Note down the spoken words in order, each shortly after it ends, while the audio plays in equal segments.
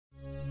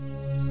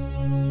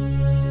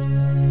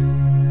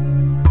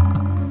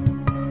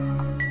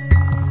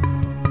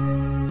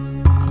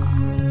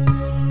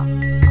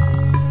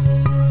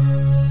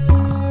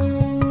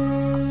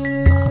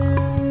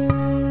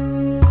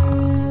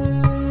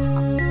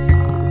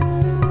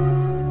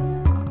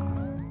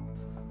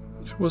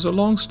was a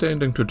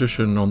long-standing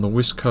tradition on the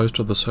west coast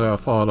of the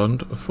South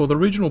Island for the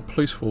regional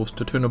police force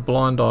to turn a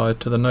blind eye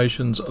to the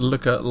nation's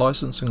liquor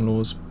licensing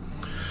laws.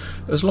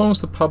 As long as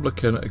the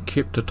publican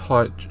kept a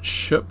tight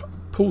ship,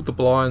 pulled the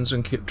blinds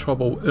and kept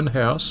trouble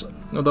in-house,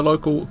 the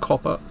local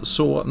copper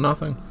saw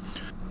nothing.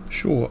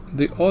 Sure,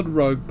 the odd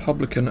rogue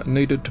publican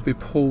needed to be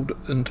pulled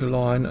into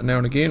line now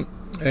and again,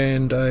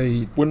 and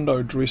a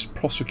window-dressed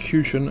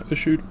prosecution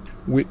issued,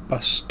 wet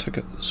bus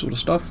ticket sort of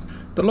stuff.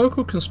 The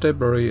local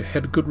constabulary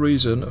had good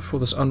reason for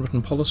this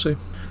unwritten policy.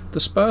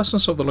 The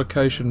sparseness of the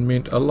location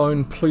meant a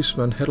lone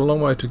policeman had a long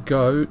way to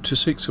go to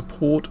seek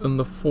support in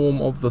the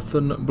form of the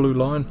thin blue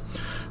line.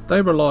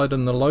 They relied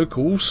on the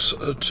locals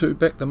to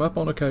back them up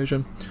on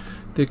occasion.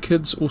 Their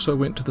kids also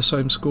went to the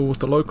same school with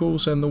the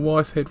locals, and the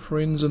wife had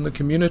friends in the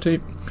community.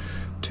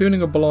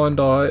 Turning a blind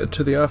eye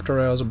to the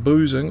after-hours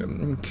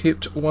boozing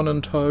kept one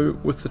in tow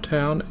with the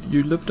town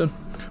you lived in,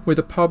 where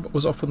the pub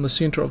was often the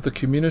centre of the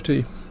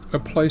community, a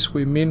place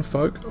where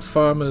menfolk,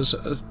 farmers,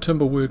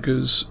 timber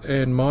workers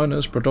and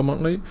miners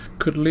predominantly,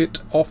 could let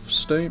off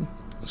steam.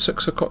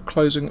 6 o'clock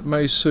closing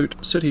may suit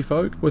city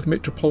folk with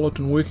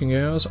metropolitan working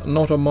hours,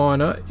 not a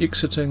miner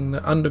exiting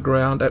the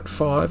underground at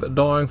 5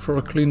 dying for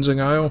a cleansing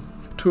ale.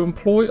 To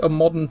employ a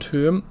modern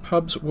term,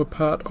 pubs were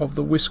part of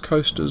the West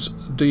Coasters'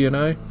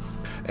 DNA,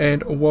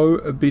 and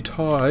woe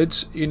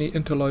betides any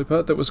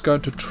interloper that was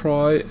going to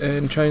try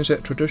and change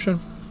that tradition.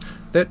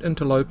 That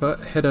interloper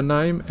had a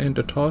name and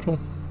a title.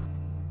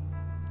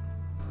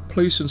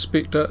 Police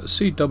Inspector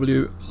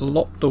C.W.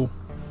 Lopdell.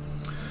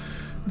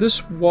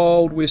 This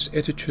Wild West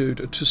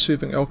attitude to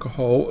serving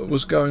alcohol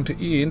was going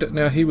to end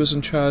now he was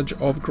in charge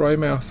of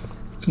Greymouth.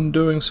 In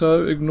doing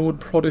so, ignored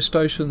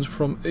protestations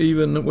from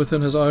even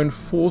within his own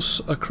force.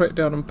 A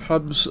crackdown on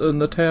pubs in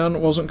the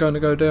town wasn't going to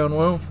go down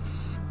well.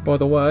 By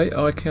the way,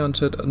 I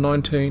counted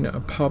 19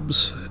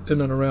 pubs in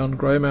and around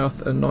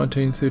Greymouth in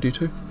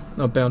 1932.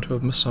 I'm bound to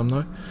have missed some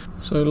though.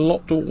 So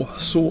Lopdell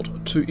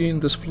sought to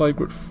end this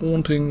flagrant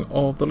flaunting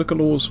of the liquor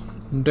laws.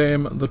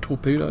 Damn the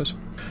torpedoes.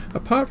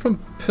 Apart from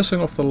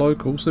pissing off the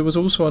locals, there was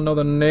also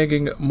another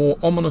nagging, more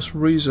ominous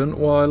reason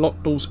why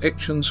Lopdell's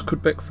actions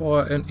could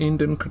backfire and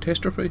end in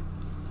catastrophe.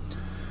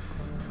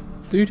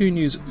 13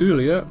 years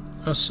earlier,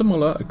 a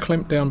similar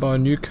clampdown by a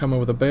newcomer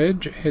with a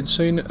badge had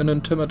seen an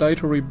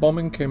intimidatory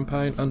bombing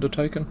campaign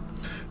undertaken,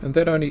 and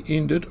that only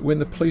ended when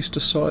the police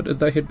decided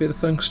they had better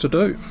things to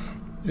do.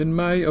 In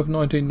May of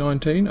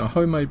 1919, a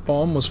homemade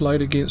bomb was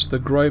laid against the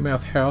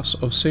Greymouth house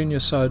of Senior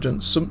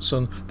Sergeant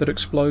Simpson that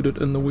exploded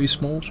in the wee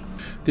smalls.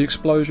 The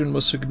explosion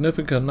was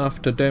significant enough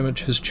to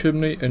damage his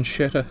chimney and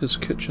shatter his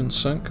kitchen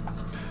sink.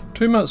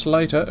 2 months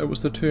later, it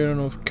was the turn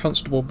of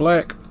Constable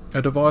Black.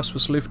 A device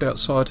was left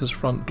outside his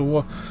front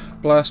door,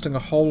 blasting a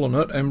hole in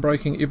it and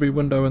breaking every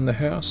window in the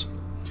house.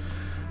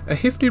 A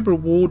hefty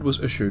reward was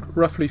issued,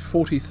 roughly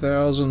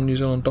 40,000 New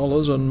Zealand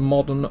dollars in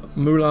modern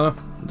moolah.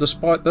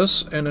 Despite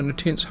this and an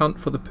intense hunt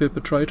for the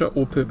perpetrator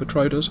or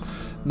perpetrators,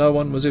 no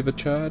one was ever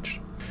charged.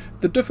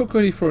 The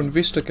difficulty for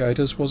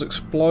investigators was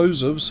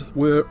explosives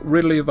were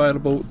readily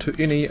available to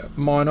any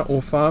miner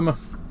or farmer.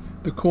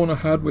 The corner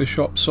hardware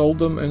shop sold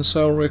them, and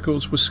sale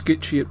records were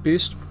sketchy at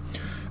best.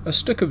 A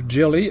stick of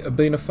jelly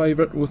being a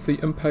favourite with the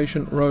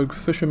impatient rogue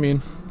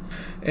fishermen.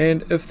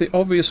 And if the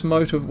obvious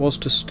motive was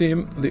to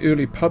stem the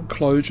early pub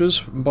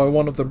closures by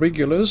one of the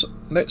regulars,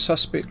 that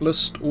suspect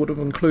list would have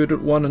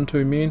included 1 and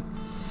 2 men.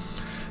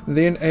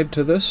 Then add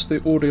to this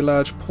the already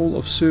large pool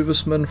of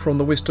servicemen from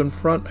the Western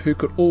Front who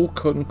could all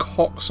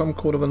concoct some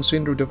kind of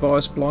incendiary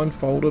device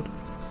blindfolded.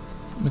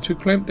 To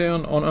clamp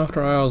down on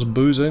after-hours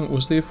boozing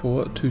was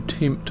therefore to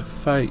tempt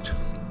fate,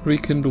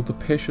 rekindle the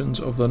passions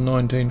of the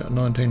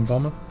 1919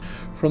 bomber.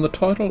 From the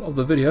title of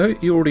the video,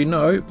 you already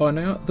know by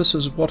now this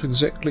is what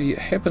exactly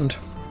happened.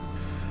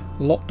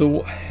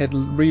 Lopdell had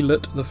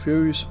relit the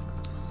fuse.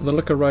 The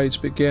liquor raids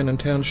began in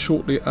town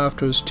shortly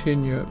after his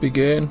tenure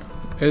began,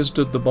 as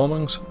did the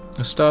bombings,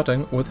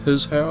 starting with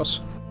his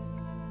house.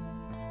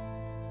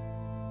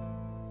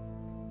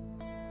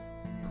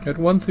 At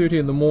 1:30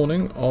 in the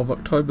morning of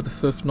October the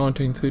 5th,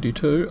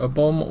 1932, a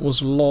bomb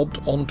was lobbed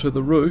onto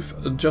the roof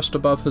just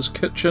above his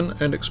kitchen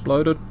and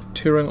exploded,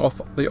 tearing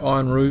off the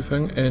iron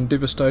roofing and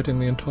devastating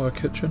the entire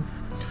kitchen.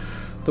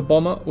 The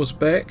bomber was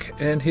back,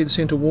 and he'd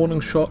sent a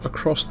warning shot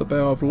across the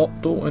bow of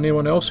Lopdell and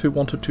anyone else who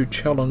wanted to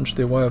challenge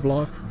their way of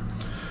life.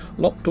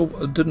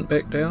 Lopdell didn't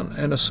back down,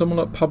 and a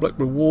similar public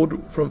reward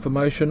for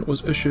information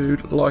was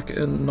issued like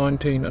in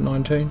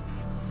 1919.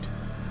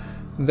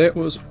 That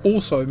was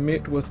also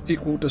met with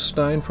equal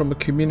disdain from the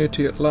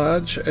community at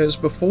large, as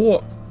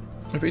before.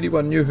 If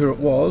anyone knew who it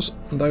was,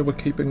 they were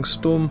keeping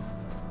stum.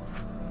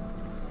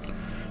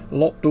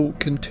 Lopdell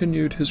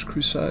continued his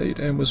crusade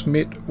and was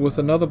met with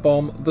another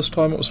bomb. This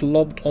time it was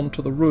lobbed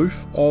onto the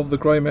roof of the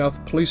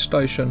Greymouth police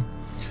station.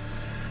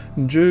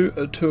 Due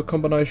to a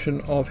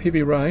combination of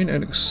heavy rain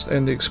and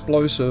the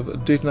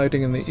explosive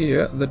detonating in the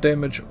air, the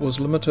damage was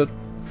limited.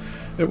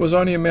 It was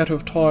only a matter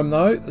of time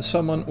though,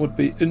 someone would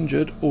be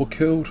injured or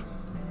killed.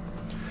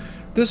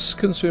 This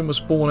concern was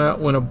borne out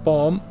when a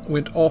bomb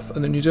went off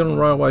in the New Zealand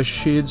Railway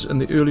sheds in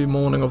the early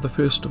morning of the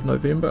 1st of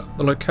November.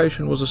 The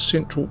location was a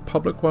central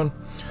public one.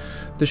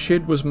 The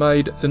shed was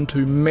made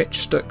into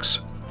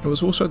matchsticks. It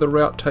was also the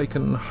route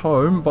taken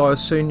home by a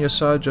senior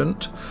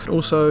sergeant,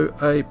 also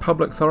a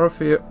public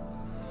thoroughfare.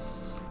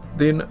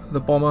 Then the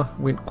bomber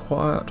went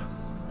quiet.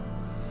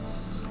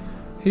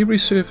 He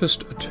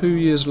resurfaced 2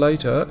 years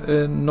later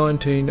in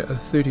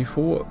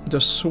 1934,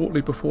 just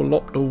shortly before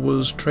Lopdal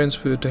was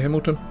transferred to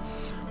Hamilton.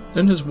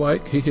 In his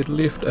wake, he had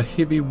left a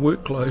heavy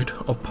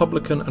workload of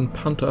publican and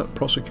punter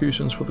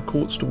prosecutions for the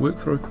courts to work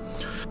through.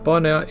 By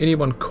now,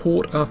 anyone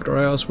caught after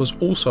hours was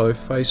also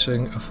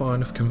facing a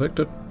fine if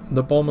convicted.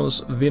 The bomber's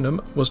venom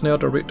was now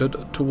directed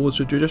towards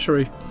the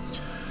judiciary.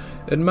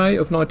 In May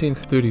of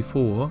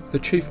 1934, the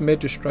Chief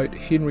Magistrate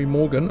Henry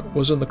Morgan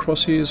was in the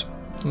crosshairs,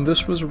 and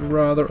this was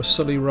rather a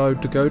silly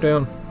road to go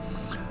down.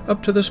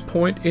 Up to this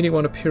point,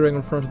 anyone appearing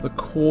in front of the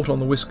court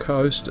on the West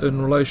Coast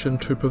in relation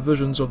to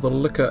provisions of the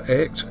Liquor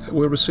Act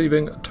were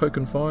receiving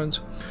token fines,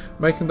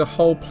 making the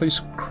whole police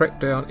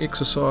crackdown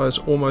exercise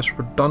almost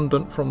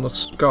redundant from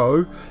the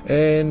go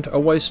and a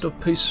waste of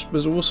police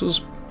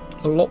resources.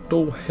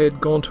 Lopdal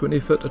had gone to an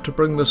effort to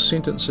bring this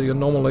sentencing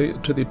anomaly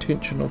to the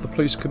attention of the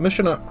police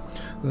commissioner.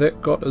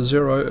 That got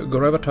zero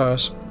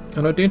gravitas.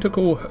 An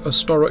identical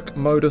historic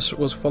modus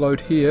was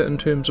followed here in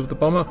terms of the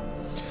bomber.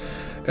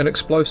 An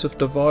explosive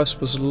device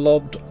was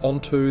lobbed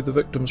onto the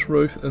victim's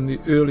roof in the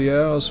early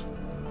hours.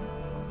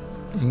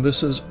 And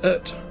this is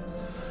it.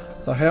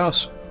 The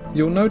house.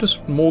 You'll notice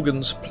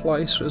Morgan's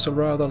place is a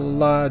rather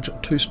large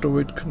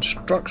two-storied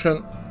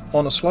construction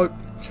on a slope.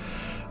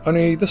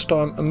 Only this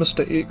time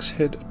Mr. X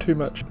had too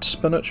much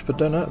spinach for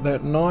dinner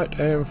that night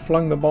and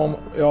flung the bomb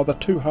either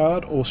too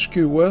hard or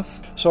skew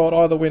with, so it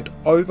either went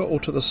over or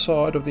to the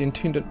side of the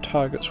intended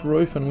target's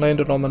roof and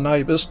landed on the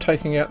neighbours,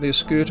 taking out their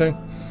skirting.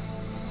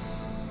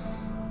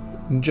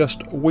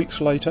 Just weeks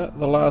later,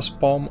 the last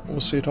bomb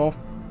was set off.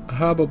 A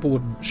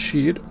harbourboard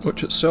shed,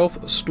 which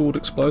itself stored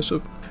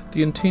explosive.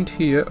 The intent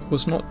here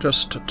was not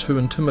just to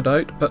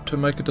intimidate, but to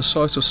make a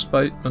decisive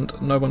statement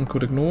no one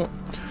could ignore.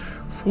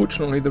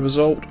 Fortunately, the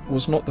result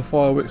was not the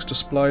fireworks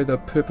display the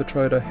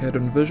perpetrator had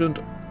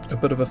envisioned, a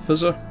bit of a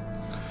fizzer.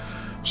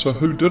 So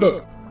who did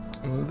it?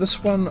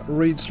 This one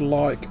reads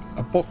like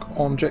a book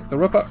on Jack the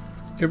Ripper.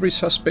 Every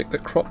suspect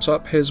that crops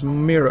up has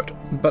merit,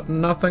 but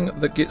nothing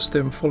that gets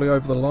them fully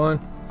over the line.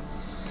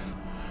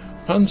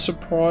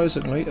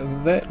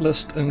 Unsurprisingly, that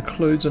list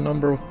includes a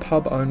number of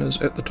pub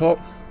owners at the top.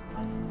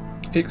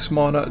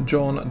 Ex-miner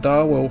John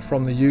Darwell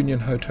from the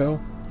Union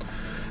Hotel.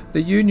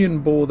 The Union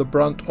bore the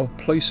brunt of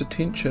police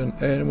attention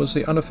and was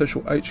the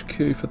unofficial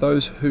HQ for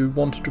those who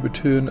wanted to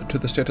return to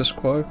the status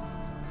quo.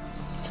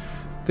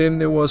 Then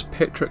there was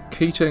Patrick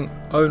Keating,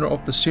 owner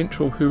of the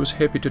Central, who was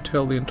happy to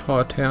tell the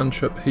entire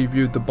township he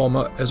viewed the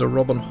bomber as a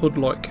Robin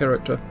Hood-like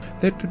character.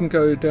 That didn't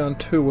go down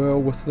too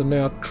well with the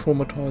now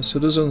traumatised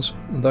citizens.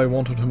 They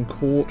wanted him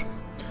caught.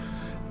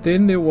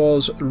 Then there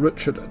was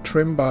Richard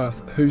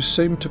Trembath, who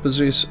seemed to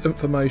possess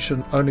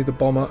information only the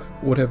bomber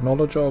would have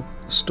knowledge of.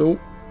 Still,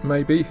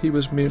 maybe he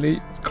was merely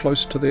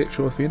close to the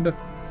actual offender.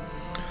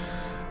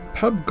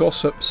 Pub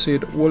gossip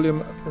said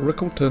William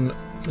Rickleton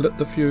lit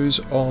the fuse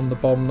on the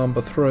bomb number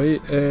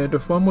 3, and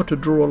if one were to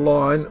draw a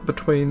line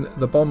between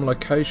the bomb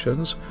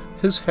locations,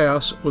 his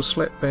house was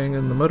slap bang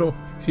in the middle,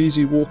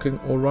 easy walking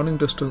or running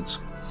distance.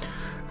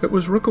 It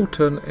was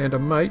Rickleton and a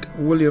mate,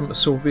 William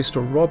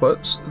Sylvester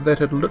Roberts, that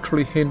had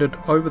literally handed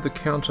over the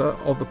counter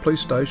of the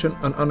police station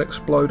an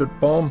unexploded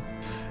bomb,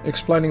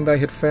 explaining they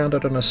had found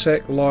it in a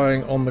sack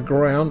lying on the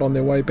ground on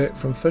their way back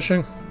from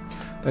fishing.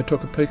 They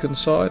took a peek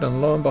inside,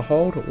 and lo and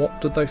behold,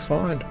 what did they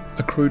find?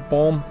 A crude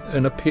bomb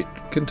in a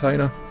PET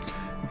container.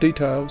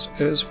 Details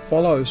as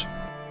follows.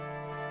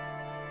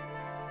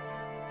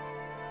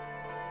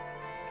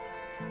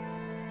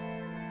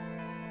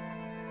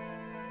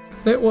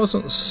 If that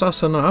wasn't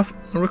sus enough,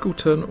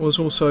 Rickleton was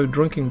also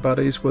drinking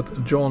buddies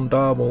with John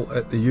Darwell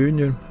at the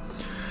Union.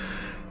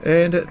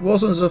 And it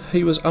wasn't as if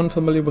he was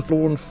unfamiliar with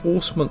law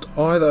enforcement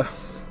either.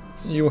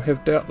 You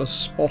have doubtless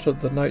spotted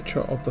the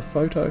nature of the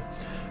photo.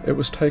 It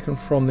was taken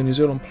from the New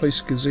Zealand Police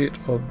Gazette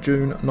of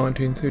June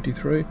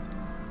 1933.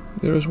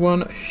 There is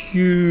one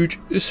huge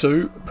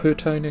issue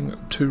pertaining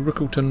to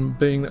Rickleton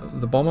being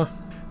the bomber.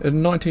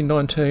 In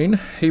 1919,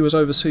 he was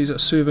overseas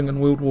serving in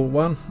World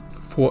War I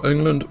for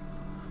England.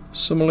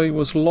 Similarly,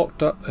 was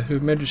locked up at Her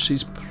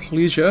Majesty's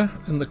pleasure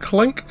in the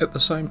Clink at the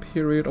same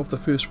period of the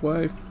first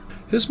wave.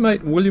 His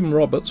mate William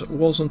Roberts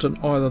wasn't in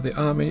either the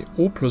army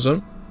or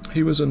prison.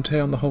 He was in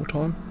town the whole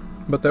time,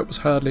 but that was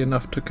hardly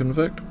enough to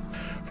convict.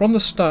 From the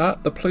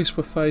start, the police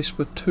were faced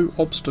with two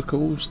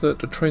obstacles that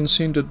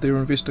transcended their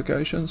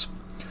investigations.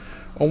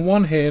 On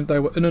one hand, they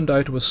were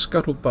inundated with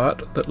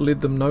scuttlebutt that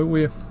led them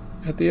nowhere.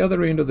 At the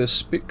other end of this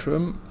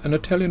spectrum, an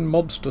Italian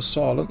mobster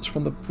silence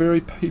from the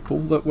very people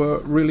that were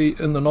really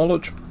in the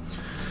knowledge.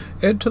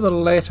 Add to the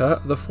latter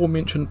the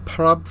aforementioned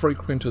pub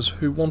frequenters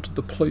who wanted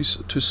the police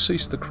to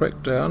cease the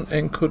crackdown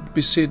and could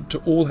be said to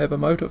all have a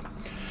motive.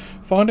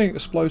 finding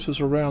explosives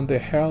around their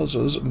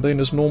houses being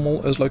as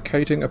normal as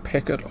locating a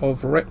packet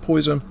of rat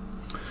poison.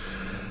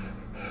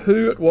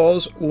 Who it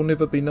was will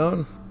never be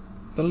known.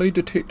 The lead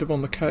detective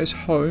on the case,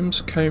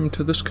 Holmes, came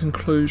to this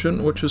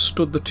conclusion, which has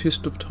stood the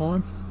test of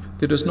time.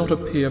 There does not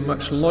appear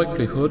much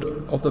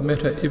likelihood of the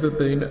matter ever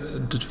being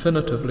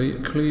definitively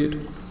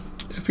cleared.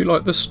 If you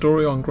like this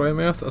story on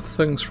Greymouth,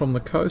 Things from the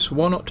Coast,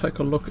 why not take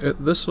a look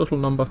at this little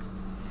number?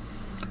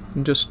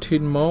 And just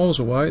 10 miles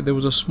away, there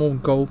was a small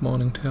gold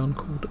mining town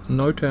called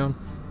Notown.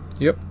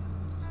 Yep,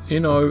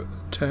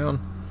 Notown.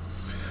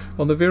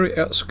 On the very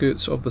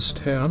outskirts of this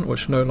town,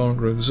 which no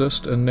longer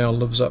exists and now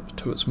lives up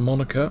to its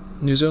moniker,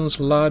 New Zealand's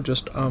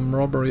largest armed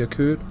robbery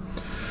occurred.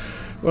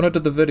 When I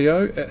did the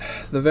video,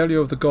 the value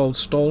of the gold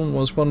stolen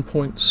was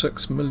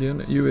 $1.6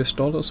 million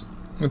US.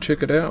 And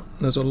check it out,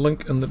 there's a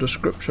link in the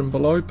description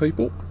below,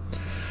 people.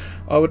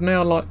 I would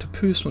now like to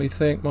personally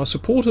thank my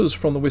supporters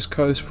from the West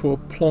Coast for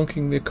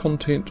plonking their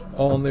content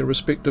on their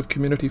respective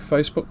community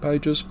Facebook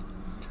pages.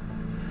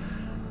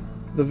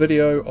 The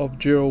video of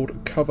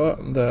Gerald Cover,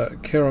 the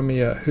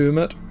Karamea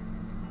Hermit,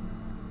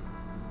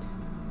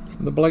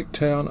 the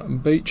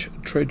Blaketown Beach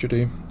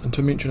Tragedy, and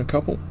to mention a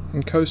couple.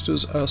 And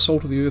coasters are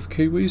salt of the earth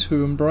Kiwis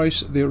who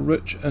embrace their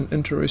rich and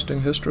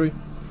interesting history.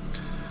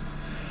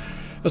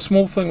 A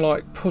small thing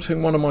like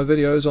putting one of my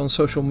videos on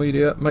social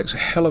media makes a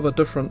hell of a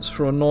difference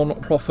for a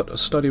non-profit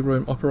study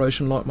room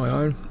operation like my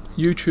own.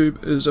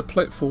 YouTube is a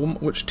platform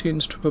which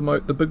tends to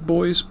promote the big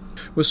boys,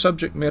 with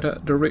subject matter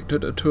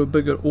directed to a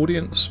bigger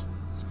audience.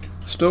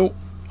 Still,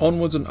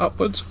 onwards and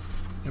upwards,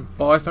 and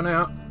bye for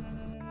now.